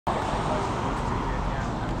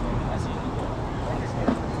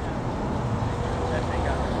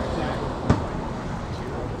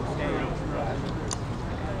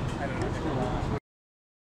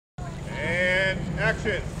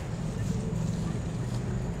action.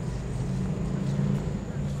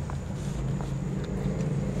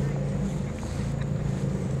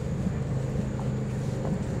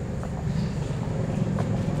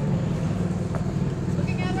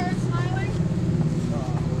 Looking at her, smiling.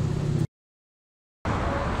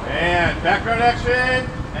 And background action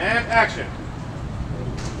and action.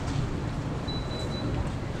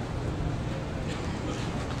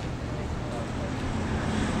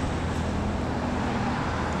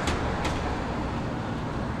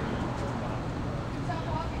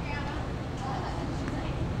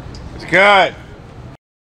 It's good.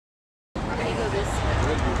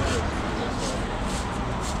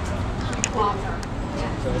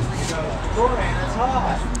 Anna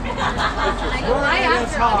Todd. Anna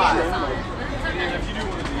Todd. If you do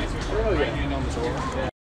one of these, we should write in on the door. Yeah.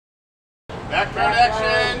 Background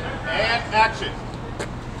action and action.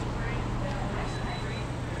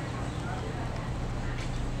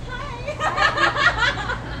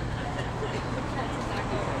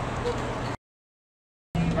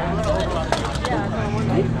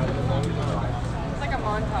 It's like a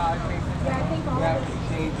montage, basically. Yeah, I think all of it.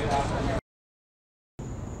 Change it up.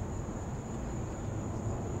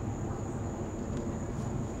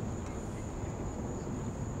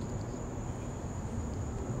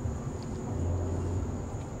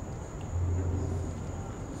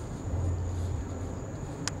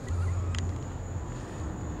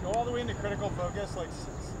 Go all the way into critical focus, like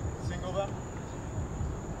single them.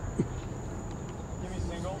 Give me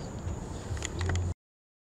singles.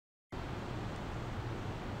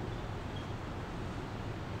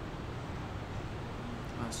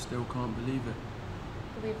 I still can't believe it.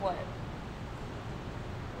 Believe what?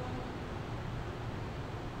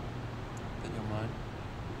 That you're mine.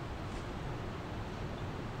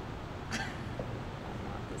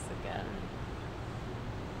 Not this again.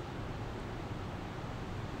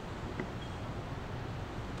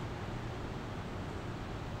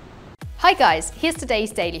 Hi guys, here's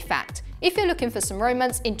today's daily fact. If you're looking for some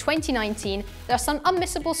romance in 2019, there are some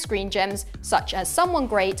unmissable screen gems such as Someone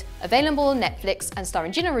Great, available on Netflix and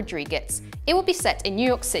starring Gina Rodriguez. It will be set in New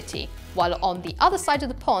York City, while on the other side of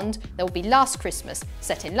the pond there will be Last Christmas,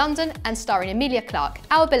 set in London and starring Emilia Clarke,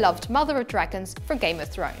 our beloved Mother of Dragons from Game of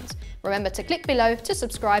Thrones. Remember to click below to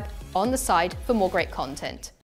subscribe on the side for more great content.